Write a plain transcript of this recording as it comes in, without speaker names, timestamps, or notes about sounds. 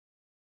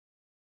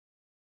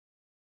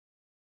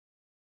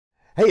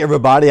Hey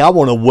everybody, I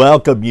want to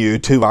welcome you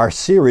to our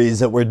series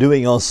that we're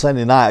doing on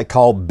Sunday night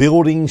called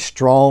Building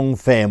Strong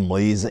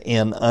Families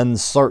in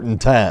Uncertain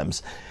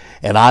Times.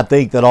 And I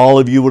think that all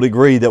of you would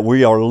agree that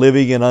we are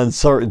living in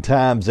uncertain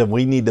times and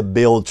we need to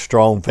build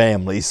strong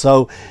families.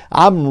 So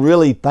I'm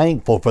really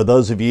thankful for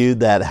those of you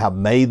that have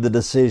made the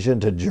decision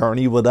to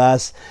journey with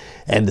us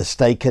and to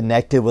stay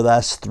connected with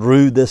us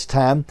through this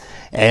time.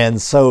 And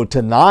so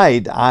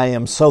tonight, I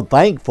am so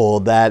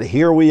thankful that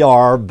here we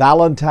are,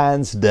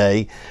 Valentine's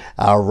Day,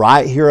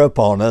 right here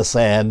upon us.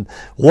 And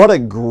what a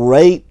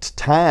great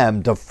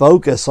time to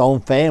focus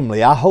on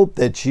family. I hope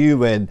that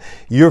you and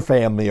your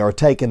family are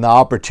taking the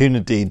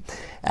opportunity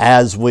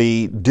as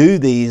we do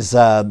these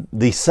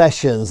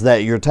sessions,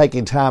 that you're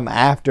taking time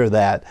after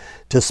that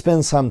to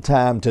spend some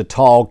time to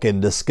talk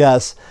and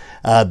discuss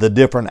the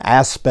different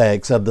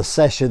aspects of the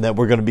session that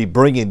we're going to be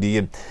bringing to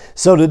you.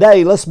 So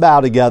today, let's bow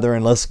together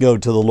and let's go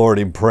to the Lord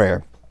in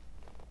prayer.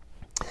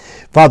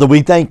 Father,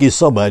 we thank you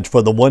so much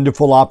for the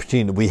wonderful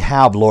opportunity we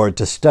have, Lord,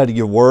 to study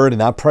your word.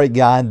 And I pray,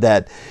 God,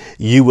 that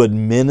you would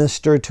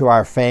minister to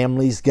our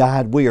families,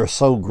 God. We are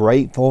so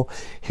grateful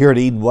here at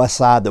Eden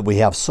Westside that we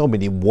have so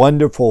many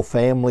wonderful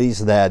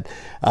families that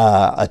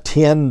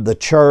attend the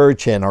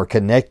church and are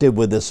connected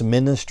with this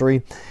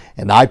ministry.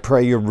 And I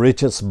pray your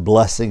richest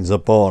blessings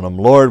upon them.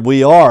 Lord,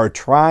 we are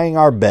trying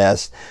our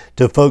best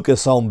to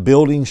focus on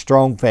building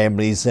strong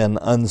families in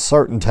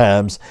uncertain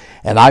times.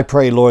 And I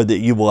pray, Lord, that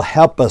you will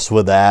help us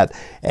with that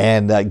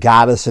and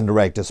guide us and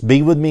direct us.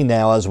 Be with me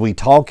now as we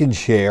talk and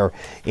share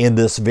in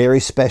this very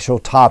special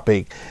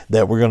topic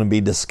that we're going to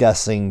be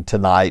discussing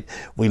tonight.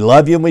 We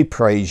love you and we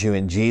praise you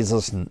in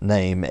Jesus'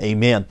 name.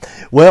 Amen.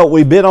 Well,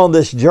 we've been on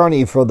this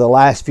journey for the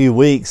last few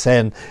weeks,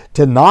 and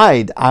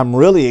tonight I'm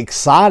really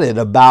excited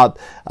about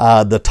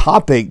the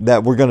topic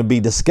that we're going to be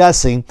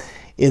discussing.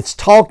 It's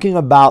talking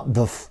about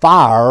the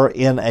fire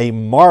in a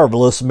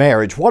marvelous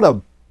marriage. What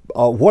a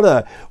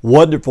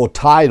wonderful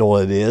title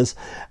it is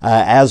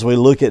as we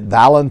look at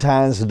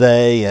Valentine's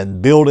Day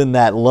and building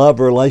that love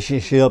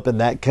relationship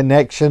and that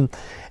connection.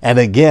 And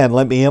again,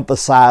 let me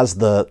emphasize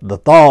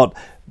the thought,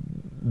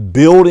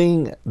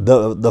 building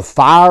the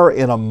fire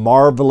in a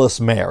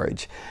marvelous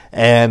marriage.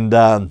 And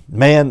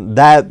man,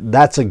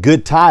 that's a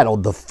good title,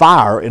 the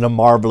fire in a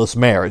marvelous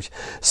marriage.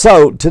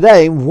 So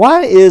today,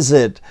 why is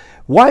it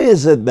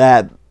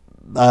that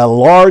a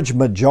large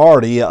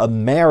majority of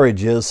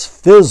marriages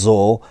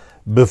fizzle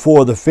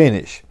before the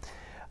finish?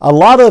 A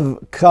lot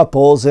of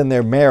couples in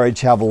their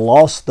marriage have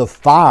lost the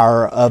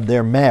fire of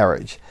their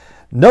marriage.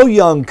 No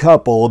young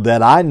couple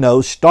that I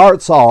know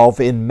starts off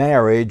in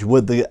marriage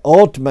with the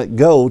ultimate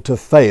goal to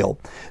fail.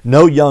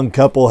 No young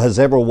couple has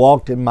ever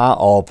walked in my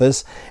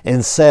office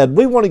and said,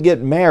 we want to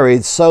get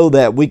married so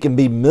that we can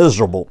be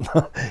miserable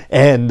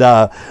and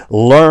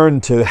learn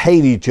to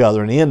hate each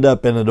other and end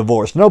up in a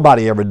divorce.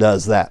 Nobody ever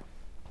does that.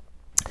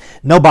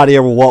 Nobody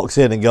ever walks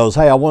in and goes,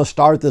 hey, I want to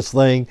start this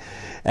thing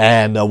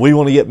and we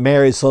want to get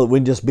married so that we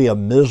can just be a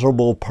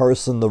miserable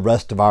person the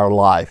rest of our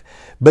life.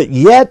 But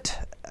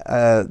yet,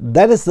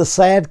 that is the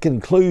sad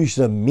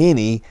conclusion of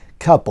many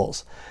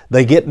couples.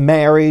 They get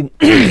married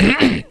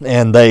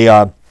and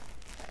they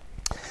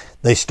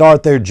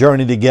start their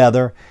journey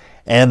together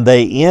and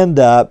they end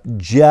up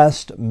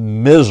just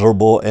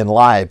miserable in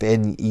life.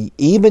 And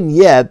even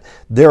yet,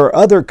 there are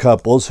other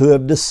couples who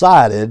have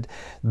decided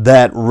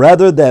that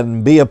rather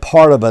than be a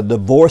part of a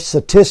divorce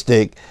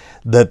statistic,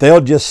 that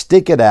they'll just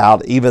stick it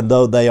out even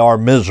though they are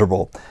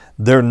miserable.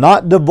 They're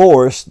not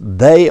divorced.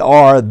 They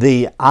are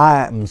the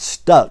I'm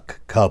stuck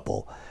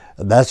couple.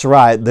 That's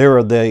right.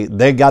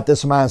 They got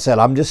this mindset.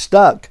 I'm just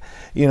stuck.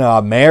 You know,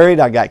 I'm married.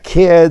 I got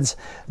kids.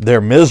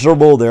 They're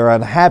miserable. They're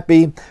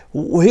unhappy.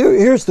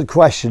 Here's the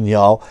question,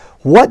 y'all.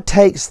 What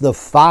takes the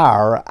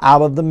fire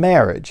out of the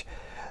marriage?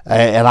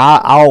 And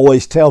I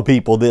always tell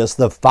people this.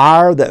 The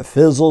fire that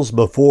fizzles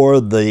before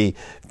the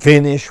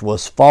finish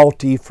was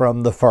faulty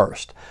from the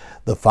first.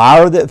 The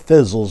fire that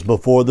fizzles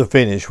before the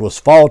finish was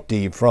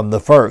faulty from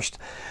the first.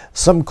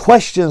 Some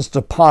questions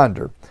to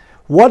ponder.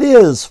 What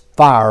is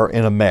fire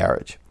in a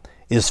marriage?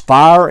 Is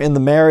fire in the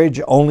marriage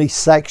only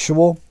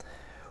sexual?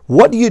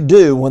 What do you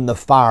do when the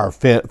fire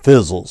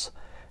fizzles?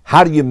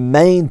 How do you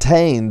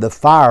maintain the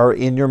fire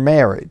in your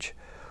marriage?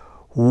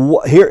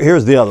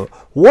 Here's the other.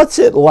 What's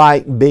it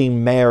like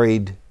being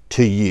married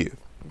to you?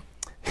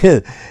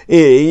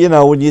 You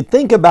know, when you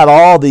think about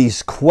all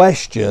these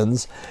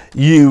questions,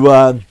 you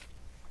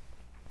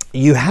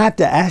have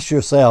to ask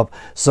yourself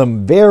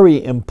some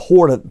very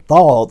important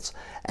thoughts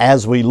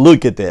as we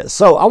look at this.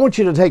 So I want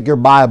you to take your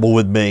Bible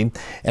with me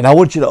and I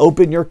want you to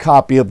open your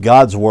copy of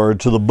God's Word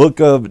to the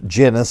book of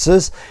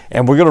Genesis,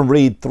 and we're going to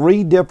read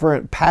 3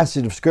 different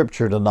passages of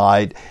Scripture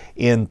tonight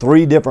in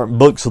 3 different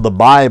books of the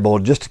Bible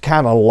just to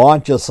kind of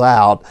launch us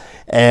out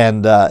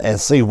and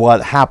see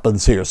what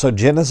happens here. So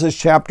Genesis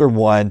chapter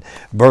 1,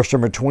 verse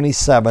number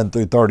 27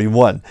 through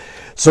 31.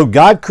 So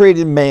God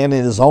created man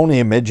in his own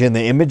image. In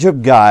the image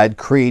of God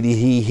created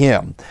he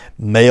him.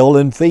 Male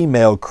and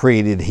female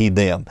created he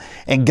them.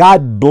 And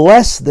God God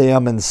blessed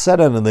them and said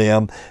unto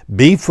them,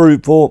 Be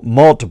fruitful,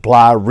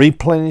 multiply,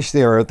 replenish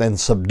the earth, and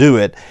subdue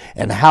it,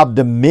 and have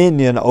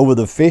dominion over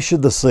the fish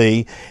of the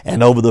sea,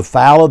 and over the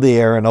fowl of the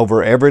air, and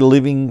over every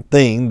living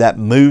thing that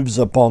moves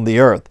upon the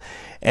earth.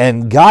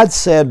 And God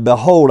said,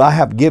 Behold, I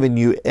have given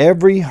you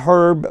every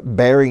herb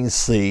bearing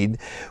seed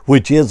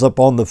which is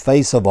upon the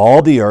face of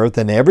all the earth,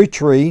 and every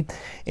tree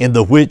in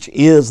the which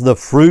is the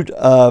fruit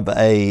of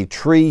a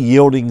tree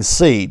yielding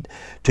seed.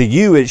 To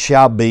you it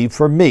shall be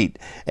for meat,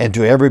 and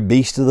to every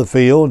beast of the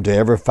field, and to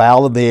every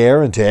fowl of the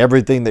air, and to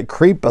everything that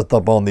creepeth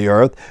upon the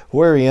earth,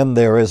 wherein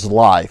there is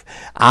life.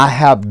 I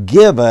have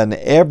given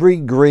every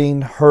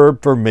green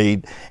herb for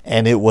meat,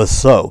 and it was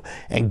so.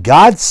 And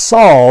God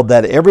saw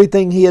that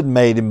everything he had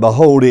made, and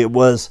behold, it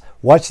was,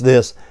 watch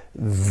this,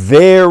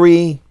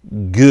 very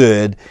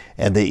good,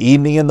 and the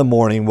evening and the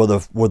morning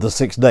were the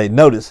sixth day.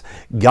 Notice,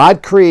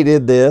 God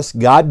created this,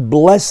 God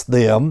blessed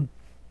them,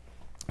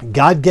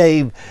 God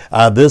gave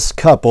this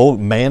couple,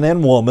 man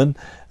and woman,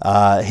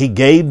 he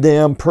gave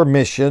them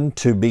permission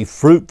to be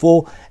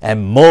fruitful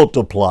and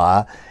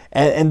multiply,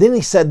 and then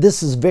he said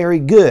this is very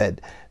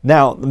good.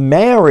 Now,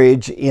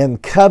 marriage in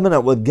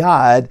covenant with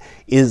God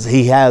is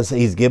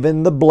he's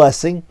given the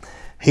blessing.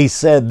 He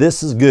said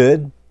this is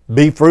good,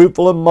 be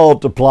fruitful and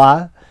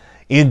multiply.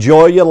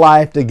 Enjoy your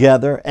life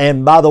together.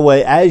 And by the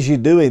way, as you're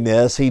doing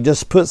this, he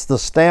just puts the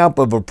stamp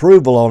of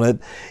approval on it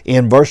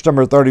in verse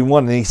number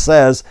 31, and he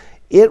says,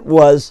 it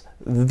was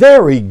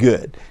very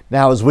good.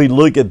 Now, as we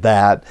look at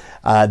that,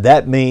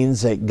 that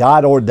means that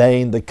God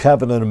ordained the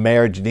covenant of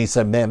marriage, and he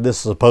said, man, this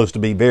is supposed to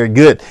be very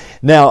good.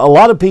 Now, a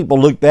lot of people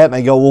look at that and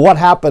they go, well, what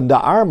happened to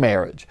our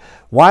marriage?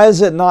 Why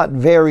is it not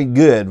very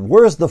good?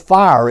 Where's the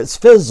fire? It's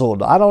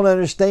fizzled. I don't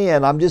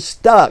understand. I'm just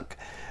stuck.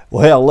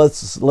 Well,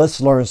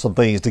 let's learn some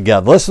things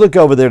together. Let's look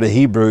over there to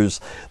Hebrews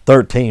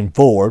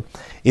 13:4.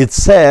 It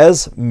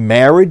says,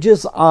 marriage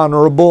is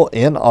honorable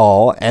in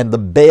all, and the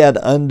bed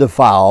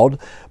undefiled,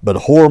 but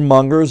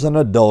whoremongers and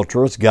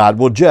adulterers God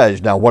will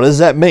judge. Now, what does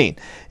that mean?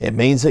 It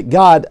means that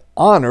God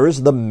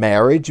honors the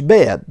marriage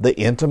bed. The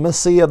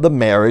intimacy of the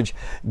marriage,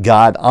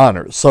 God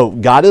honors. So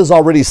God has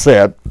already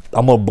said,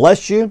 I'm going to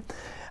bless you.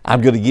 I'm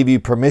going to give you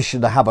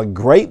permission to have a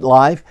great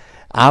life.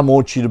 I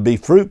want you to be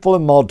fruitful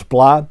and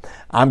multiply.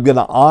 I'm going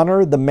to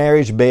honor the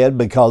marriage bed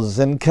because it's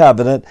in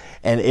covenant,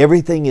 and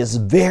everything is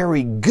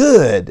very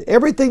good.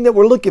 Everything that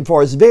we're looking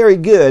for is very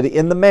good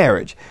in the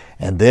marriage.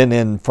 And then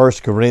in 1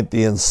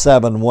 Corinthians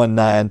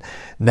 7:1-9,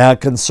 now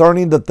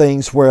concerning the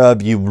things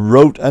whereof you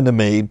wrote unto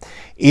me,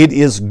 it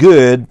is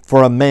good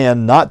for a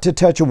man not to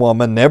touch a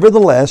woman,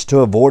 nevertheless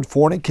to avoid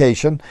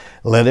fornication.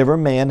 Let every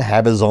man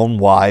have his own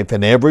wife,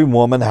 and every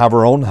woman have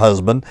her own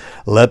husband.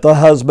 Let the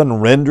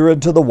husband render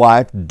unto the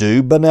wife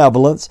due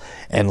benevolence,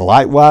 and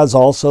likewise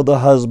also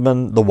the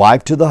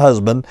wife to the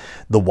husband.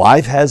 The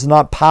wife has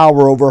not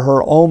power over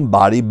her own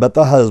body, but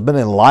the husband,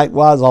 and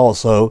likewise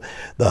also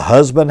the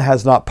husband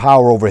has not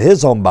power over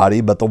his own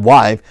body, but the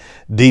wife.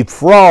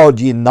 Defraud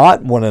ye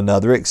not one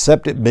another,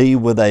 except it be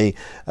with a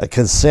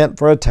consent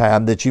for a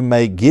time, that you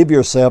may give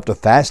yourself to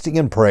fasting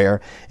and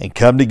prayer, and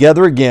come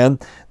together again,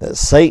 that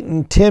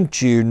Satan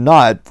tempt you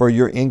not for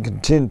your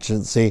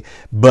incontinency.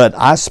 But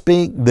I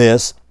speak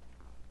this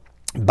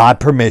by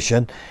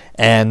permission,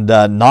 and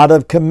not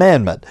of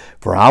commandment.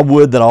 For I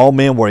would that all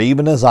men were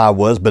even as I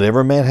was, but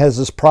every man has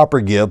his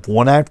proper gift,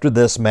 one after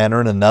this manner,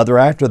 and another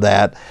after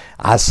that.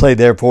 I say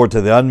therefore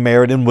to the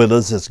unmarried and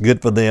widows, it's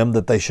good for them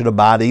that they should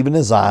abide even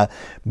as I.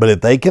 But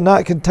if they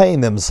cannot contain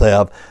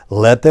themselves,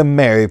 let them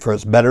marry, for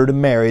it's better to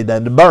marry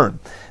than to burn.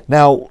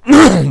 Now,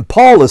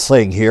 Paul is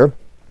saying here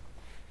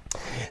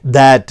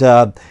that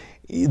the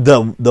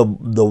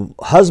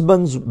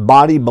husband's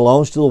body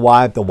belongs to the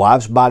wife, the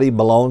wife's body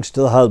belongs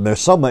to the husband. There's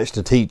so much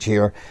to teach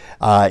here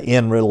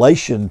in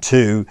relation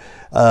to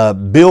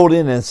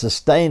building and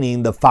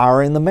sustaining the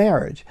fire in the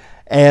marriage.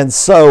 And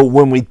so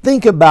when we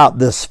think about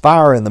this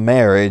fire in the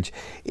marriage,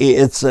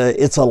 it's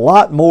a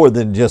lot more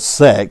than just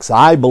sex.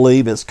 I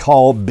believe it's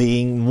called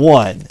being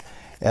one.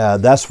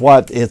 That's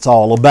what it's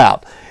all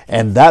about.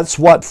 And that's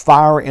what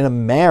fire in a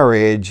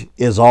marriage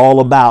is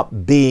all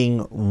about, being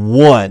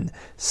one.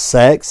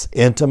 Sex,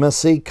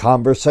 intimacy,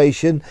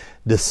 conversation,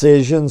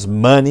 decisions,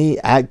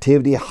 money,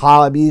 activity,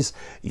 hobbies,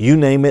 you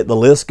name it, the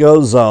list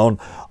goes on.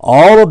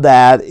 All of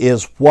that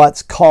is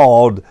what's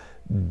called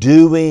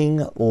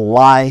doing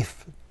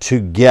life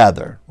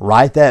together.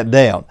 Write that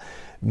down.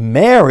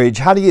 Marriage,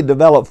 how do you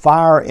develop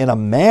fire in a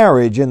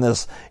marriage, in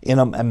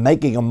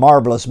making a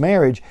marvelous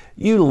marriage?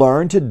 You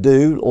learn to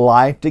do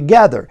life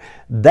together.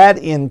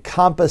 That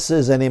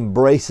encompasses and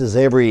embraces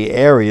every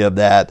area of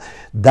that.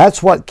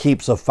 That's what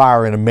keeps a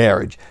fire in a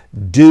marriage.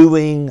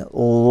 Doing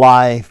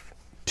life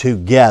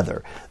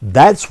together.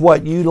 That's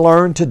what you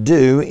learn to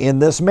do in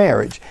this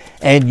marriage.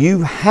 And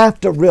you have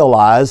to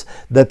realize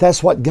that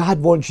that's what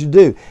God wants you to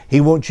do. He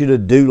wants you to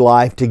do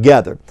life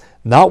together.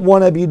 Not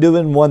one of you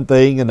doing one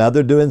thing,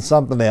 another doing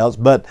something else,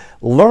 but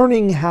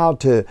learning how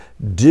to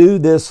do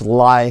this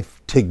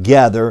life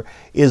together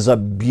is a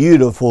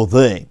beautiful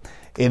thing.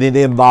 and it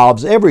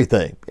involves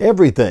everything,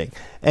 everything.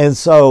 And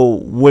so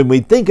when we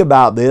think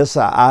about this,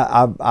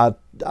 I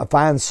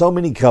find so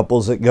many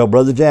couples that go,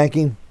 Brother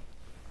Jackie,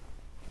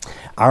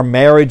 our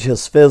marriage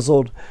has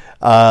fizzled.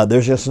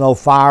 There's just no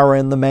fire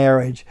in the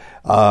marriage.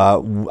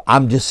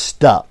 I'm just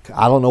stuck.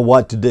 I don't know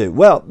what to do.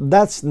 Well,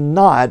 that's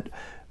not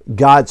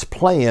God's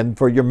plan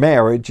for your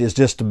marriage, is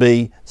just to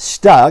be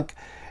stuck.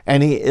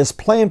 And His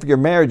plan for your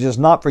marriage is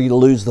not for you to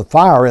lose the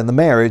fire in the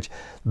marriage.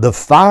 The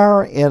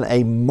fire in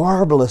a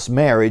marvelous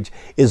marriage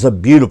is a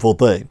beautiful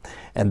thing.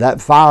 And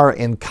that fire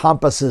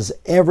encompasses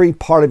every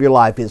part of your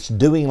life. It's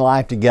doing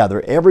life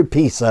together. Every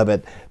piece of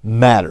it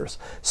matters.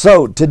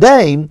 So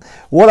today,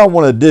 what I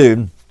want to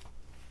do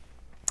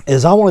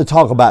is I want to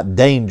talk about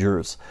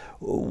dangers.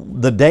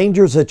 The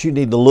dangers that you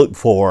need to look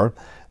for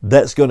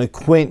that's going to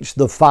quench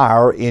the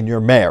fire in your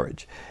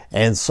marriage.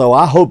 And so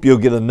I hope you'll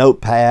get a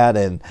notepad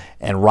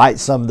and write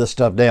some of this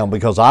stuff down,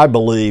 because I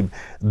believe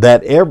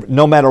that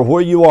no matter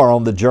where you are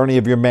on the journey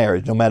of your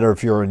marriage, no matter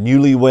if you're a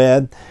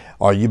newlywed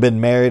or you've been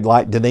married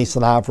like Denise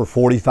and I for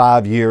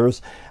 45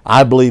 years,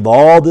 I believe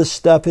all this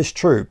stuff is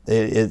true.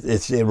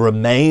 It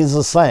remains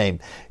the same.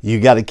 You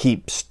got to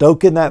keep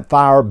stoking that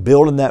fire,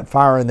 building that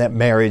fire in that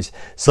marriage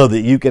so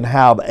that you can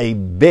have a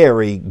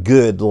very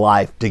good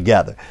life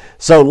together.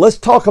 So let's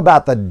talk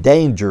about the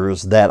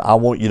dangers that I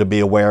want you to be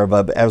aware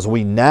of as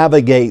we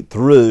navigate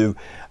through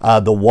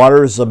the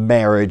waters of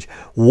marriage.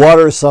 What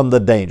are some of the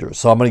dangers?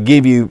 So I'm going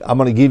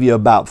to give you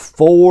about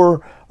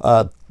four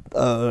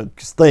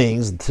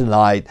things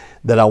tonight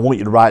that I want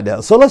you to write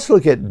down. So let's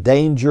look at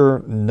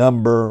danger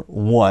number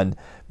one.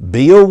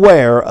 Be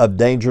aware of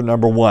danger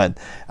number one.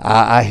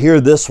 I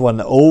hear this one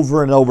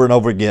over and over and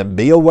over again.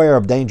 Be aware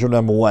of danger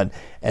number one.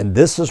 And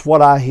this is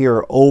what I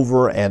hear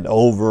over and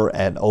over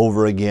and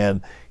over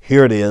again.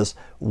 Here it is.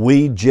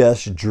 We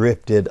just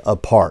drifted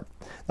apart.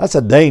 That's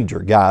a danger,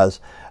 guys.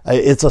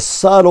 It's a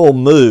subtle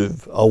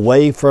move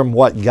away from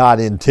what God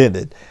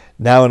intended.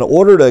 Now, in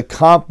order to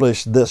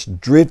accomplish this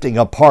drifting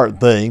apart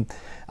thing,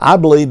 I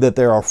believe that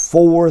there are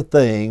four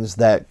things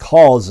that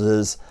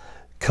causes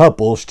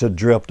couples to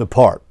drift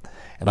apart.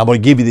 And I'm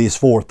going to give you these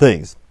four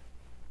things.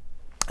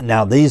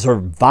 Now, these are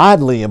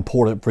vitally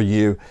important for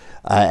you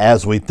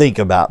as we think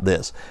about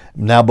this.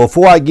 Now,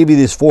 before I give you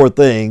these four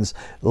things,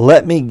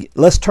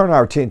 let's turn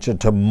our attention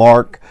to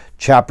Mark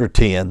chapter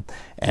 10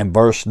 and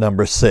verse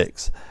number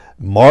 6.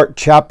 Mark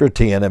chapter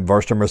 10 and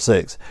verse number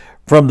 6.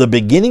 From the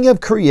beginning of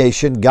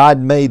creation, God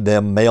made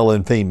them male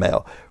and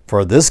female.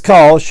 For this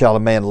cause shall a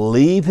man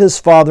leave his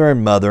father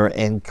and mother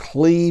and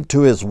cleave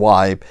to his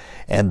wife,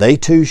 and they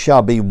two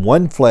shall be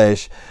one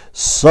flesh,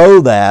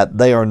 so that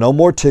they are no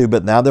more two,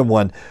 but now they're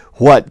one.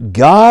 What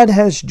God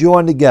has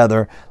joined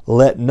together,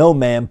 let no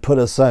man put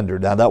asunder.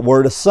 Now that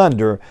word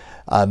asunder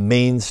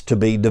means to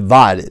be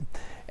divided.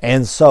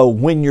 And so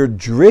when you're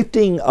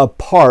drifting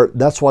apart,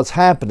 that's what's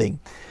happening,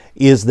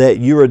 is that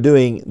you are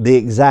doing the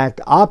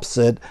exact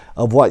opposite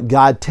of what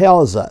God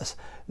tells us.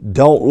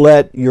 Don't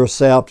let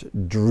yourself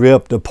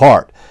drift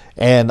apart.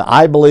 And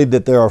I believe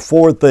that there are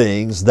four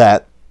things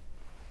that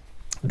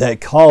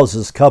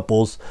causes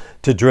couples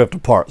to drift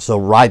apart. So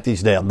write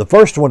these down. The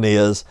first one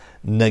is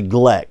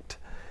neglect.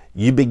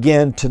 You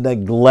begin to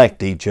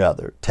neglect each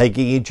other,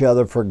 taking each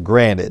other for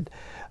granted.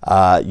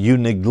 You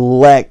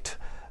neglect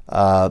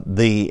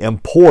the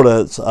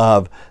importance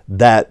of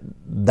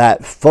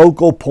that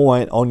focal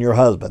point on your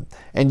husband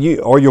and you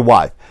or your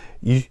wife.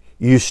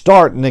 You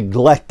start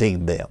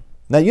neglecting them.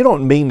 Now, you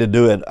don't mean to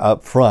do it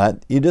up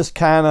front. You just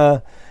kind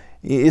of,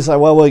 you say,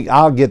 well,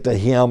 I'll get to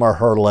him or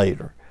her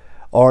later.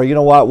 Or, you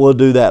know what, we'll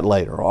do that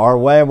later. Or,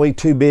 well, we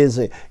too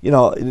busy. You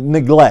know,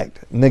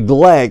 neglect.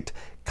 Neglect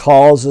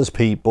causes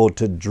people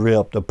to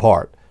drift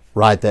apart.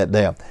 Write that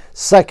down.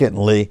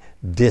 Secondly,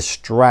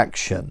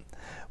 distraction.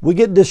 We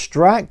get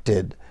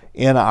distracted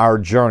in our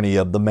journey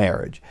of the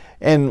marriage.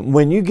 And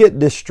when you get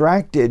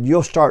distracted,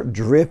 you'll start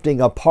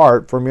drifting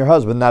apart from your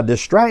husband. Now,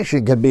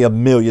 distraction can be a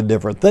million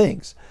different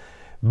things.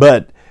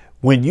 But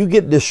when you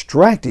get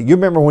distracted, you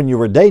remember when you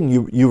were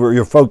dating,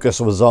 your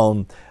focus was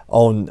on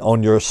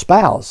your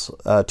spouse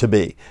to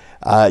be.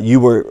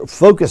 You were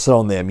focused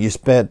on them.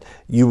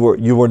 You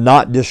were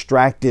not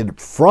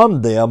distracted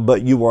from them,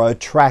 but you were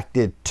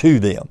attracted to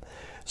them.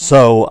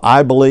 So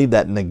I believe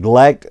that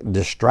neglect,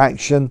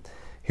 distraction.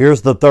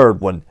 Here's the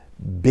third one: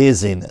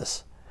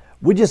 busyness.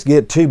 We just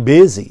get too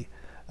busy.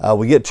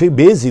 We get too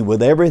busy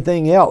with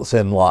everything else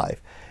in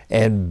life,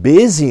 and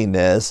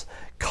busyness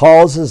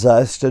causes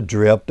us to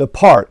drift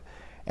apart.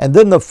 And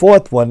then the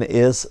fourth one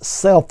is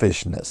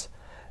selfishness.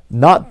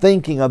 Not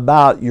thinking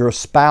about your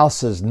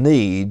spouse's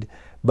need,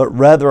 but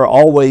rather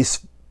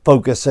always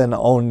focusing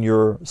on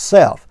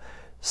yourself.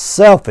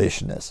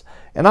 Selfishness.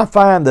 And I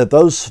find that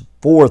those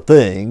four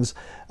things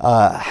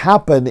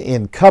happen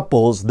in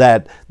couples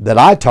that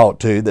I talk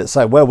to that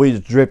say, well, we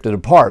just drifted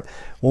apart.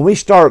 When we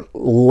start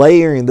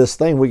layering this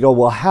thing, we go,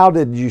 well, how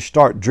did you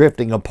start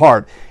drifting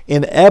apart?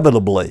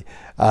 Inevitably,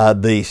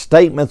 the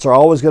statements are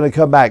always going to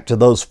come back to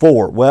those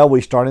four. Well, we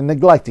started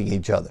neglecting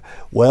each other.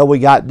 Well, we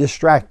got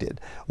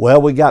distracted.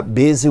 Well, we got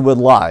busy with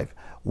life.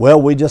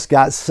 Well, we just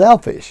got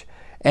selfish.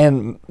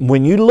 And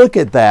when you look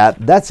at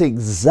that, that's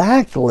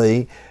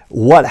exactly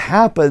what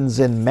happens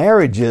in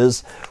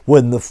marriages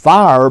when the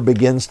fire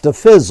begins to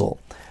fizzle.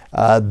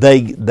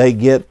 They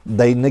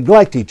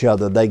neglect each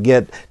other. They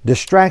get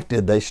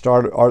distracted.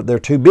 They're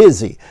too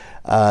busy.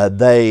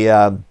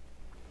 They're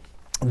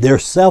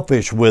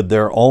selfish with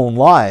their own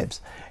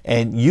lives,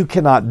 and you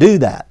cannot do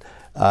that.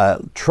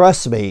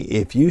 Trust me,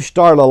 if you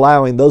start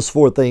allowing those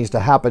four things to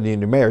happen in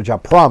your marriage, I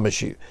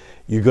promise you,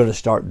 you're going to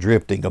start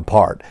drifting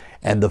apart,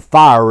 and the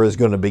fire is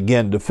going to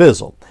begin to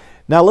fizzle.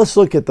 Now let's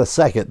look at the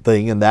second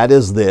thing, and that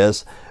is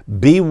this: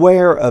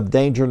 beware of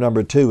danger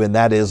number 2, and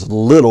that is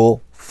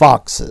little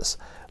foxes.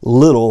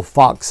 Little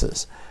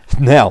foxes.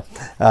 Now,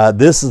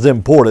 this is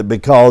important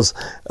because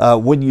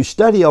when you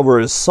study over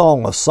a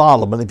Song of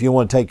Solomon, if you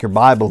want to take your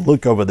Bible,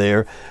 look over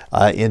there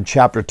in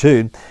chapter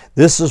 2.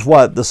 This is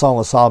what the Song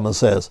of Solomon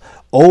says: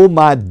 O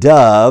my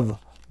dove,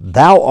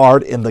 thou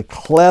art in the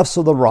clefts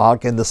of the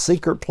rock, in the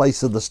secret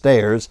place of the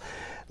stairs.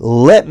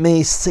 Let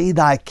me see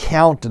thy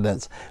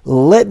countenance.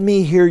 Let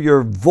me hear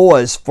your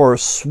voice, for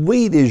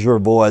sweet is your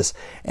voice,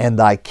 and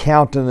thy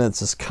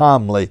countenance is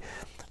comely.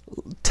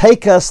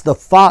 Take us the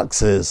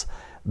foxes,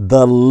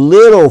 the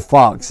little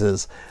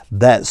foxes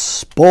that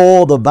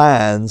spoil the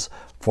vines,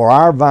 for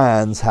our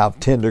vines have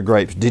tender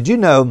grapes. Did you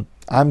know,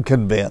 I'm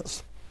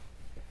convinced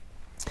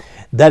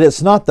that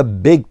it's not the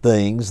big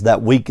things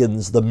that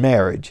weakens the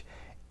marriage.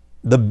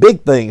 The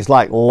big things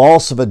like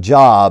loss of a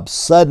job,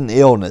 sudden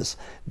illness,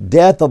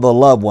 death of a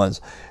loved ones,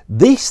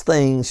 these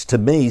things to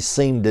me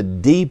seem to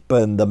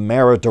deepen the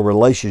marital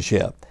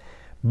relationship.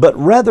 But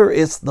rather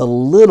it's the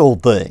little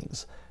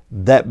things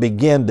that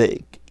begin to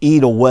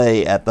eat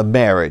away at the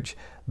marriage.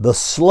 The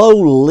slow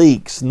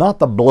leaks, not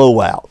the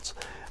blowouts.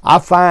 I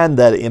find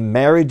that in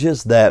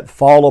marriages that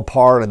fall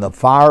apart and the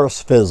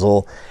fires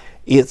fizzle,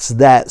 it's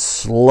that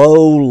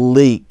slow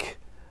leak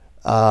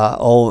in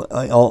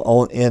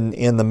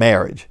the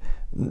marriage.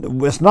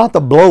 It's not the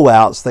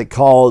blowouts that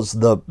cause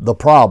the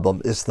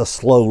problem. It's the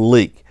slow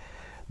leak,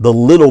 the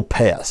little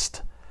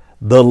pest,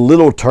 the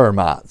little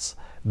termites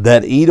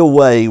that eat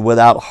away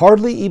without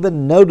hardly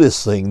even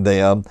noticing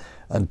them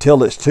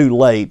until it's too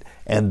late,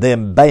 and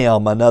then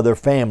bam, another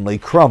family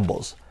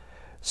crumbles.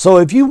 So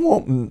if you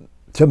want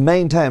to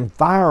maintain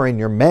fire in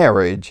your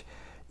marriage,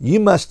 you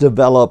must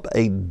develop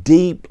a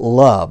deep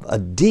love. A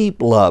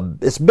deep love.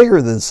 It's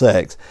bigger than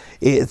sex.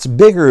 It's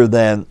bigger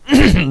than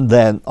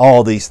than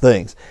all these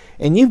things.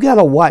 And you've got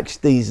to watch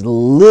these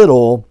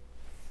little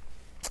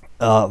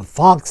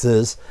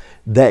foxes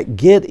that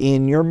get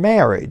in your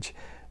marriage.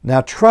 Now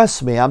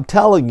trust me, I'm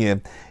telling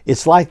you,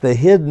 it's like the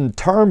hidden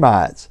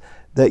termites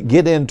that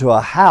get into a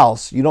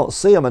house. You don't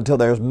see them until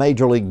there's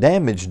major league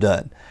damage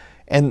done.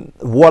 And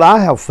what I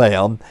have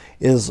found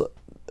is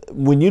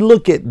when you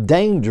look at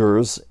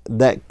dangers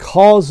that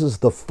causes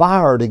the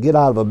fire to get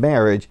out of a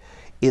marriage,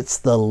 it's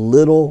the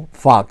little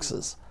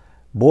foxes.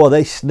 Boy,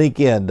 they sneak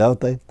in, don't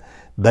they?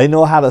 They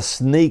know how to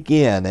sneak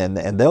in,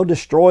 and they'll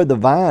destroy the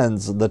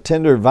vines, the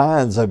tender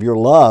vines of your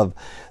love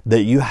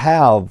that you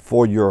have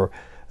for your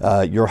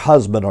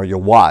husband or your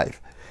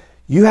wife.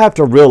 You have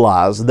to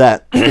realize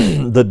that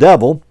the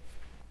devil,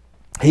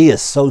 he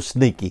is so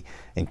sneaky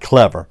and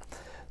clever.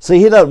 See,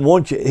 he doesn't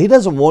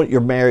want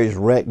your marriage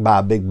wrecked by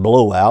a big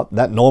blowout.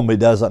 That normally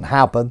doesn't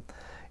happen.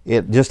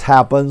 It just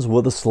happens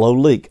with a slow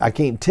leak. I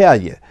can't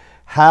tell you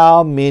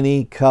how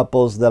many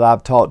couples that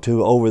I've talked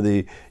to over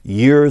the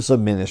years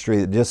of ministry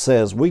that just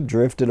says, we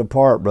drifted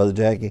apart, Brother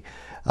Jackie.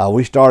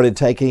 We started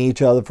taking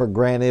each other for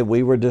granted.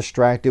 We were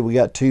distracted. We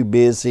got too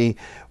busy.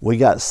 We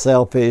got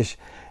selfish.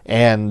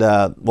 And,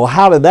 well,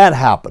 how did that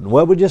happen?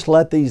 Well, we just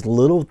let these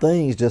little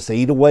things just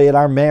eat away at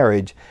our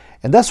marriage.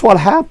 And that's what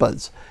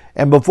happens.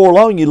 And before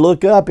long, you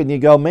look up and you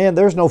go, man,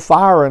 there's no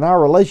fire in our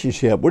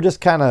relationship. We're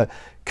just kind of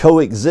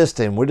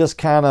coexisting. We're just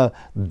kind of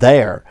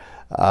there.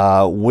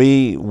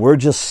 We're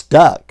just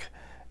stuck.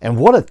 And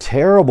what a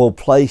terrible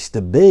place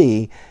to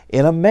be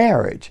in a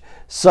marriage.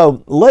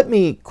 So let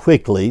me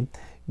quickly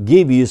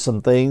give you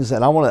some things,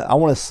 and I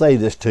want to say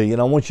this to you,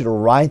 and I want you to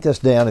write this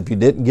down if you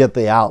didn't get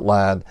the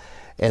outline.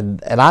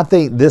 And I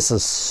think this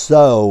is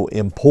so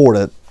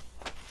important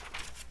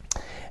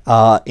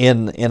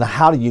in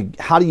how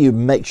do you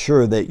make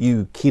sure that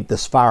you keep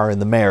this fire in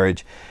the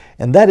marriage,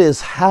 and that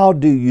is, how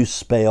do you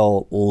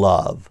spell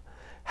love?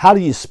 How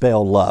do you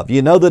spell love?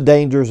 You know the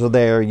dangers are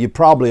there. You're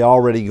probably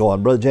already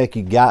going, Brother Jack,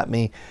 you got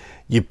me.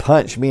 You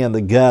punched me in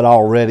the gut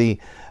already.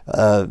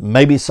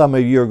 Maybe some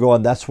of you are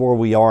going, that's where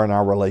we are in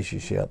our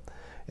relationship.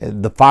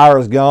 The fire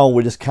is gone.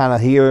 We're just kind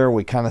of here.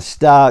 We're kind of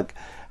stuck.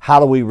 How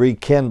do we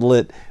rekindle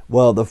it?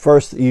 Well, the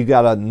first, you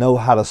got to know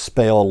how to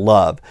spell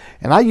love.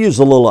 And I use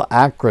a little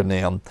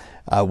acronym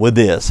with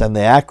this. And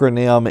the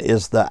acronym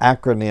is the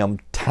acronym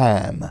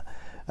TIME.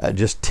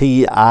 Just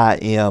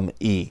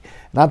T-I-M-E.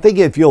 And I think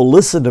if you'll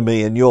listen to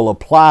me and you'll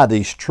apply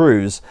these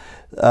truths,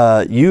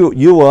 you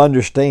will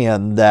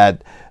understand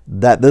that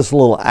this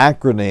little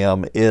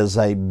acronym is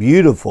a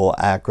beautiful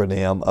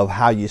acronym of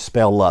how you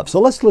spell love. So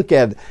let's look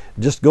at,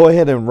 just go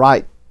ahead and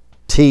write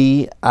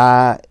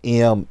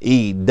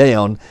T-I-M-E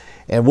down,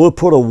 And we'll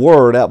put a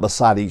word out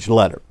beside each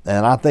letter.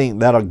 And I think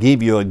that'll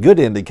give you a good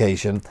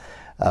indication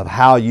of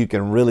how you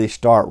can really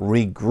start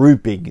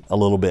regrouping a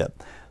little bit.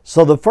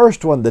 So the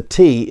first one, the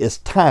T, is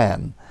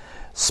time.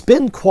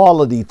 Spend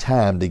quality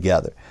time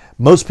together.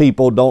 Most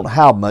people don't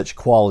have much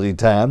quality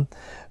time,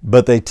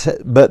 but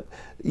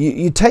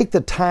you take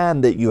the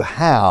time that you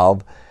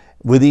have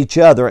with each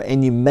other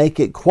and you make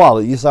it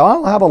quality. You say, I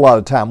don't have a lot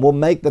of time. Well,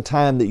 make the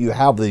time that you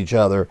have with each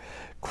other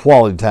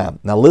quality time.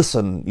 Now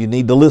listen, you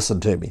need to listen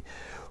to me.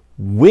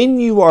 When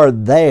you are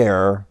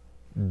there,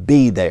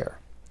 be there.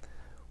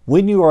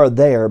 When you are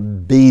there,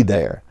 be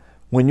there.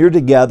 When you're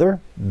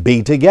together,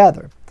 be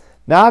together.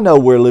 Now I know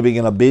we're living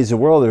in a busy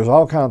world. There's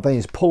all kinds of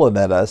things pulling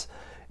at us,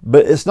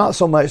 but it's not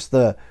so much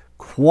the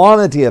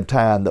quantity of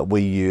time that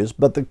we use,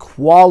 but the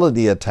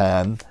quality of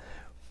time.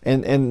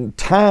 And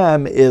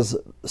time is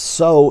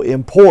so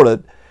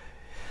important.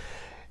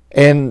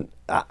 And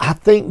I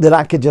think that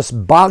I could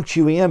just box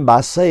you in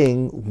by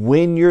saying,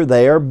 when you're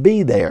there,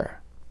 be there.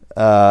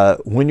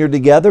 When you're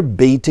together,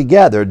 be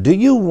together. Do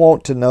you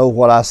want to know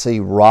what I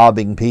see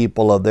robbing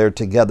people of their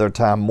together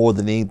time more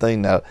than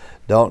anything? Now,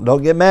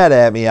 don't get mad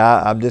at me.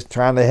 I'm just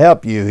trying to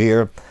help you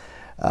here.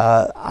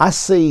 I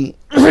see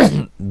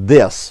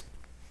this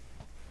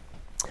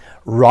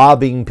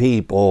robbing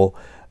people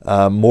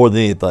more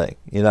than anything.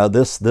 You know,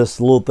 this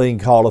little thing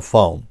called a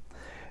phone.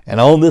 And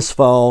on this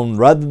phone,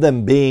 rather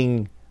than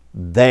being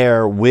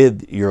there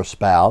with your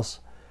spouse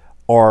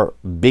or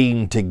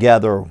being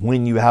together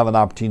when you have an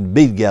opportunity to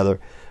be together,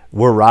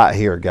 we're right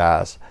here,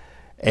 guys.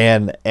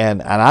 And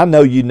I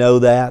know you know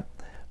that.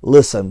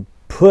 Listen,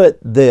 put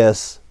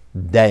this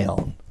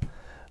down.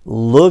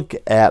 Look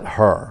at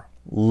her.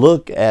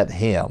 Look at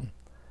him.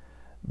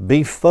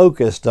 Be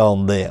focused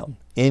on them.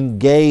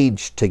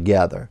 Engage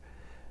together.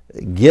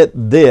 Get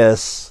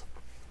this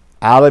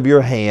out of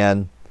your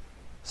hand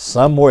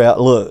somewhere else.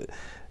 Look,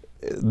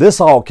 this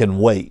all can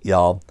wait,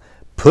 y'all.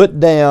 Put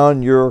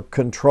down your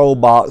control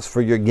box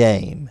for your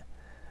game.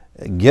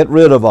 Get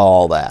rid of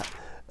all that.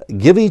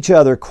 Give each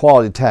other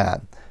quality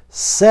time.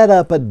 Set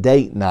up a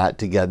date night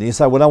together. You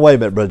say, well, now wait a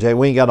minute, Brother Jay,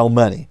 we ain't got no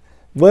money.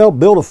 Well,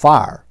 build a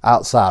fire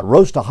outside.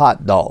 Roast a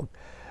hot dog.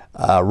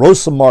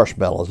 Roast some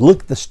marshmallows.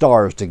 Look at the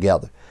stars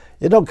together.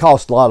 It don't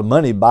cost a lot of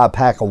money to buy a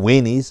pack of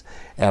weenies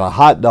and a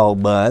hot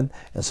dog bun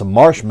and some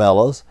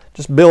marshmallows.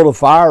 Just build a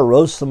fire,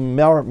 roast some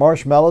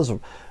marshmallows,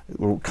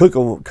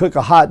 cook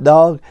a hot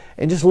dog,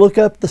 and just look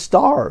up the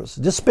stars.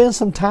 Just spend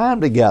some time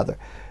together.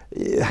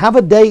 Have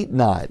a date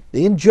night.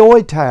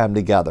 Enjoy time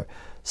together.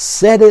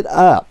 Set it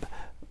up.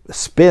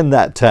 Spend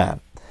that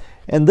time.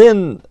 And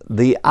then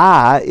the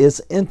I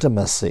is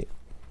intimacy.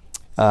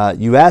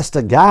 You asked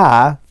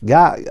a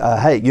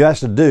hey, you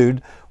asked a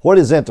dude, what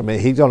is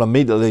intimacy? He's going to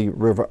immediately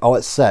revert, oh,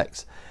 it's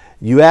sex.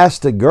 You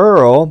asked a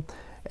girl,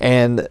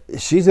 and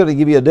she's going to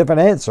give you a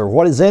different answer.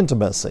 What is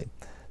intimacy?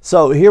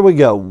 So here we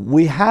go.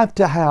 We have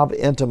to have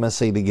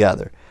intimacy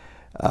together.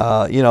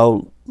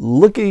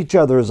 Look at each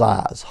other's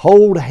eyes.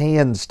 Hold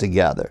hands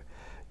together.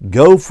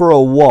 Go for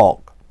a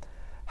walk.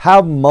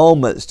 Have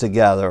moments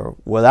together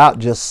without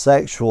just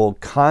sexual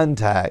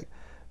contact.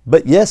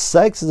 But yes,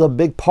 sex is a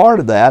big part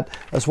of that.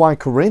 That's why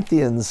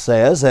Corinthians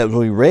says, as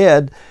we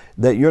read,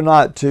 that you're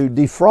not to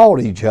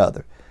defraud each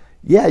other.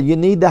 Yeah, you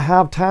need to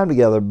have time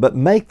together, but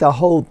make the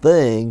whole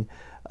thing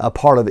a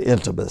part of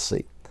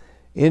intimacy.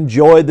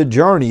 Enjoy the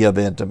journey of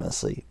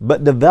intimacy,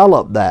 but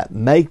develop that.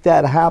 Make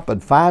that happen.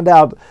 Find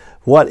out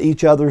what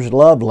each other's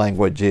love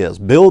language is.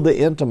 Build the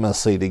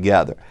intimacy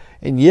together.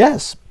 And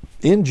yes,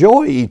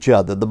 enjoy each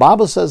other. The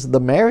Bible says the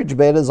marriage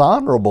bed is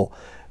honorable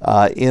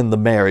in the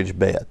marriage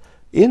bed.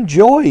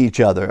 Enjoy each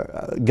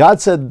other.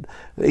 God said,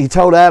 He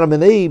told Adam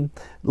and Eve,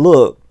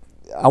 look,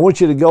 I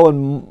want you to go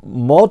and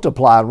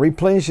multiply and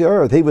replenish the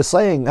earth. He was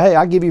saying, hey,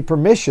 I give you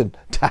permission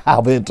to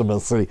have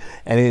intimacy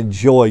and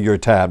enjoy your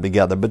time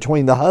together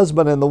between the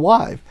husband and the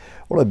wife.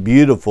 What a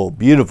beautiful,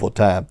 beautiful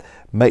time.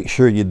 Make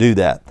sure you do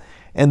that.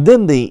 And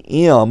then the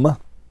M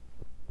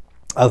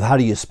of how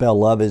do you spell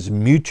love is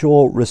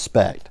mutual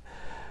respect.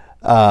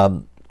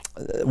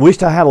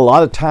 Wished I had a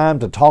lot of time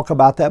to talk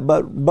about that,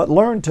 but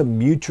learn to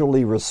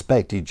mutually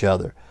respect each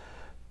other.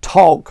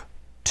 Talk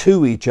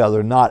to each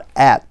other, not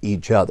at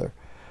each other.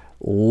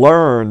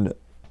 Learn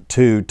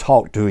to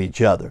talk to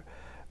each other,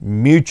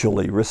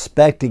 mutually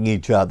respecting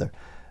each other.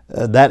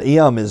 That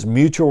M is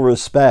mutual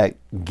respect.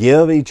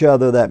 Give each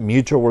other that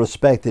mutual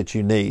respect that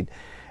you need.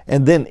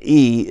 And then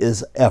E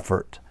is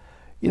effort.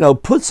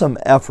 Put some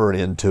effort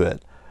into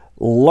it.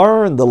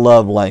 Learn the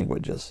love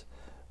languages.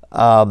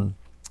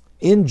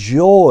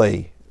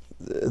 Enjoy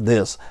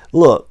this.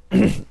 Look,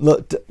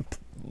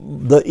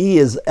 the E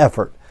is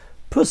effort.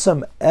 Put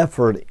some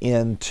effort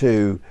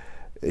into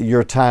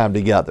your time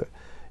together.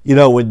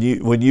 When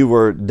you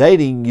were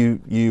dating,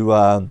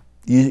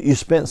 you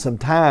spent some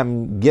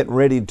time getting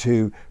ready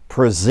to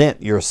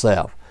present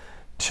yourself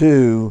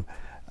to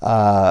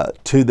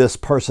this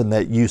person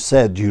that you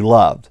said you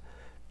loved.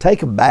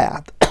 Take a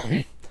bath,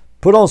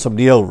 put on some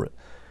deodorant,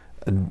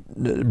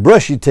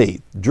 brush your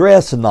teeth,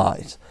 dress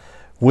nice.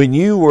 when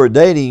you were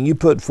dating, you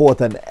put forth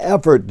an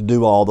effort to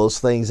do all those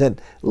things. And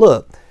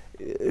look,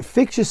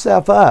 fix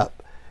yourself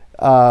up.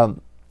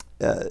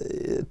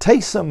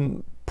 Take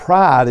some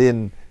pride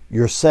in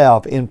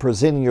yourself, in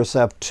presenting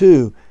yourself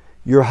to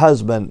your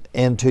husband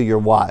and to your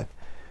wife.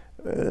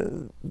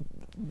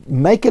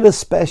 Make it a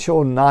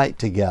special night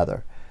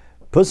together.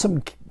 Put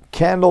some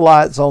candle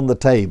lights on the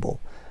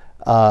table.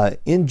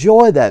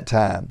 Enjoy that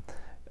time.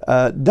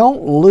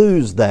 Don't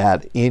lose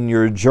that in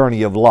your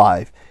journey of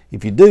life.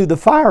 If you do, the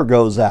fire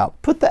goes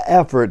out. Put the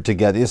effort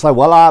together. You say,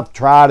 well, I've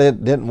tried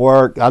it, didn't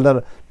work.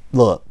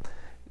 Look,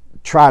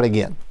 try it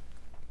again.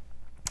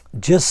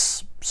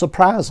 Just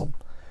surprise them.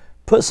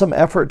 Put some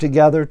effort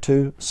together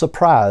to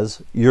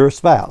surprise your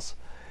spouse.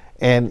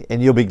 And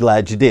you'll be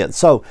glad you did.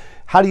 So,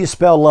 how do you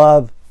spell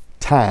love?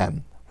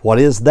 Time. What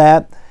is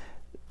that?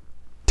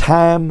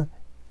 Time,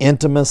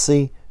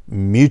 intimacy,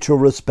 mutual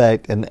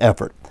respect, and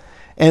effort.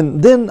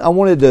 And then I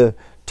wanted to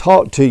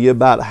talk to you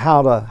about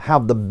how to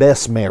have the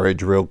best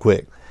marriage real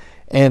quick.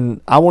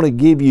 And I want to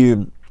give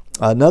you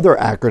another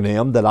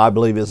acronym that I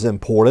believe is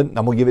important.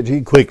 I'm going to give it to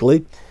you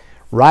quickly.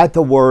 Write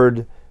the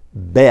word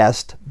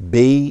BEST,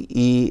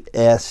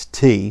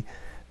 B-E-S-T.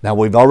 Now,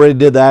 we've already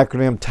did the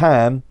acronym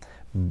TIME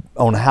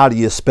on how do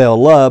you spell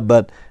love,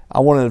 but I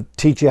want to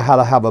teach you how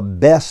to have a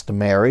best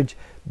marriage,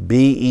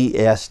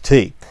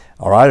 B-E-S-T.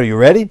 All right, are you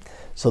ready?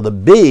 So the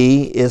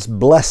B is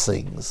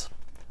blessings.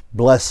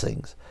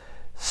 Blessings.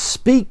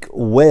 Speak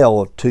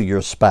well to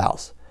your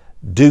spouse.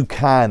 Do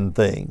kind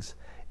things.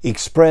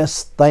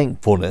 Express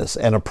thankfulness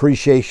and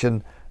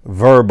appreciation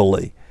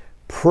verbally.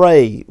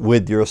 Pray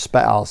with your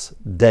spouse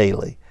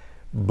daily.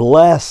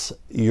 Bless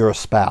your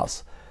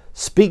spouse.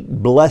 Speak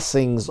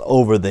blessings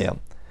over them.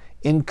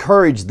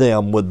 Encourage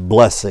them with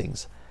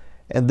blessings.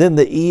 And then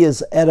the E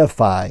is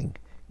edifying.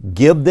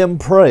 Give them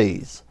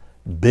praise.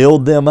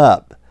 Build them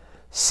up.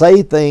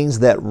 Say things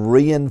that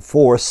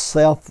reinforce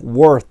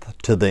self-worth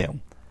to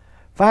them.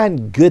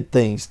 Find good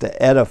things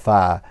to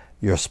edify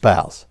your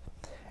spouse.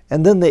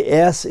 And then the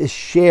S is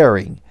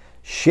sharing.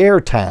 Share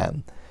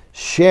time.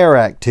 Share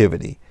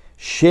activity.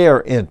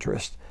 Share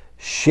interest.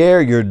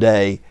 Share your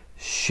day.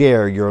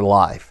 Share your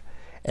life.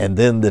 And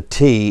then the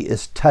T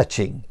is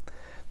touching.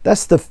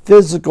 That's the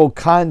physical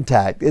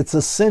contact. It's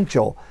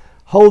essential.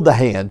 Hold the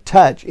hand.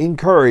 Touch.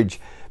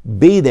 Encourage.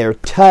 Be there.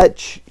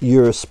 Touch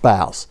your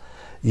spouse.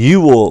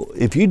 You will,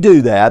 if you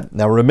do that,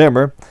 now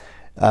remember,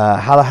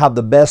 how to have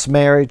the best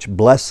marriage: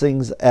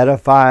 blessings,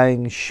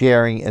 edifying,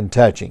 sharing, and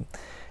touching.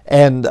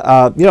 And,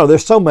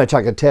 there's so much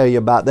I could tell you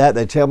about that.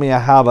 They tell me I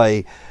have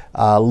a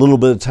little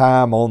bit of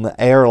time on the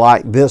air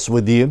like this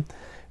with you.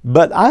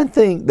 But I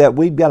think that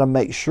we've got to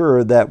make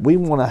sure that we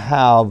want to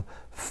have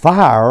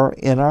fire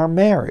in our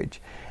marriage.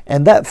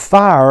 And that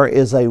fire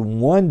is a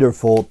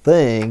wonderful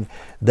thing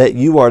that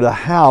you are to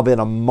have in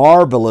a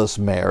marvelous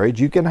marriage.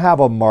 You can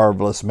have a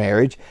marvelous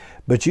marriage,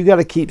 but you got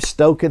to keep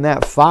stoking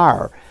that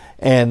fire.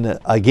 And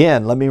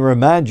again, let me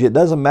remind you, it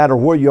doesn't matter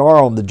where you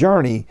are on the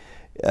journey,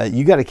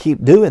 you got to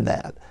keep doing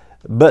that.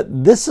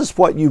 But this is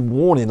what you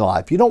want in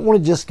life. You don't want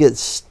to just get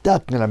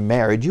stuck in a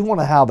marriage. You want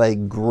to have a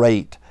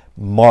great,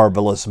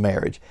 marvelous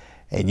marriage.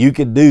 And you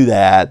can do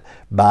that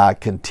by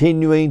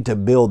continuing to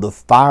build the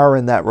fire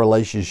in that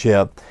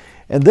relationship.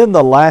 And then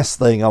the last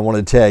thing I want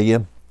to tell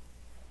you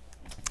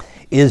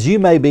is you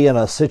may be in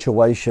a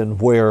situation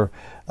where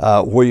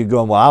you're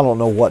going, well, I don't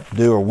know what to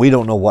do, or we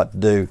don't know what to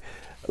do.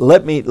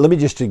 Let me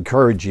just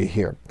encourage you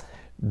here.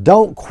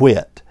 Don't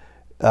quit.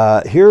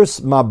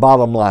 Here's my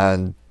bottom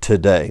line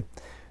today.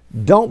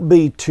 Don't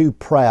be too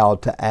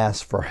proud to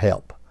ask for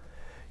help.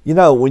 You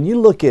know, when you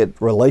look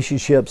at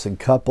relationships and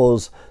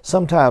couples,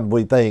 sometimes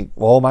we think,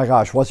 well, oh my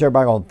gosh, what's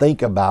everybody going to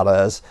think about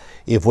us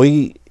if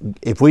we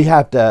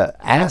have to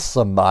ask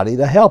somebody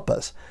to help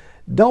us?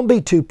 Don't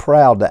be too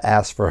proud to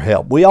ask for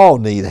help. We all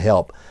need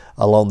help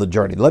along the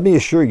journey. Let me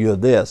assure you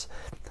of this.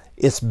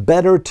 It's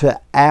better to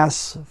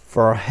ask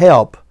for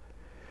help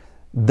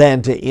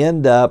than to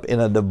end up in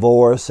a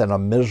divorce and a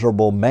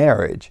miserable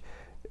marriage.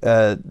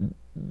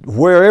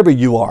 Wherever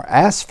you are,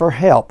 ask for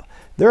help.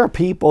 There are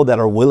people that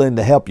are willing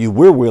to help you.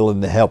 We're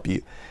willing to help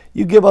you.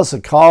 You give us a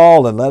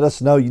call and let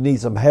us know you need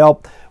some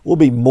help. We'll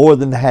be more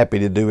than happy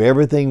to do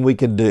everything we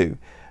can do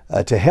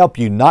to help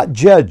you, not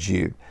judge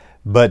you,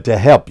 but to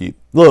help you.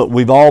 Look,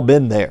 we've all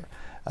been there.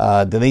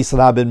 Denise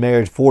and I have been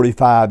married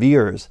 45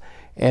 years,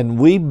 and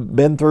we've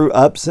been through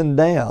ups and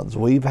downs.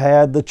 We've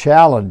had the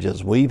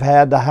challenges. We've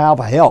had to have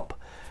help.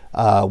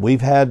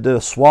 We've had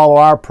to swallow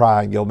our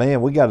pride and go,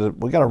 man, we got to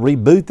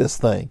reboot this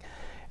thing.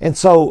 And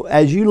so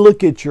as you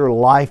look at your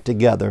life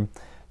together,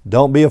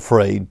 don't be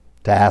afraid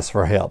to ask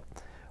for help.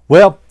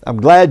 Well, I'm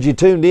glad you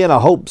tuned in. I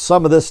hope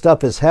some of this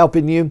stuff is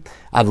helping you.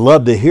 I'd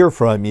love to hear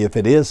from you if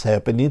it is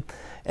helping you,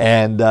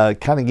 and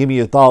kind of give me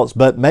your thoughts.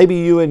 But maybe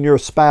you and your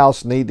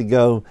spouse need to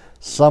go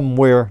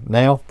somewhere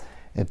now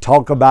and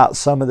talk about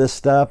some of this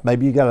stuff.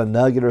 Maybe you got a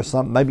nugget or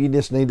something. Maybe you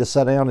just need to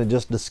sit down and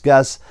just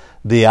discuss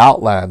the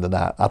outline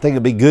tonight. I think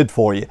it'd be good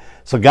for you.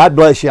 So God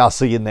bless you. I'll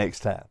see you next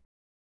time.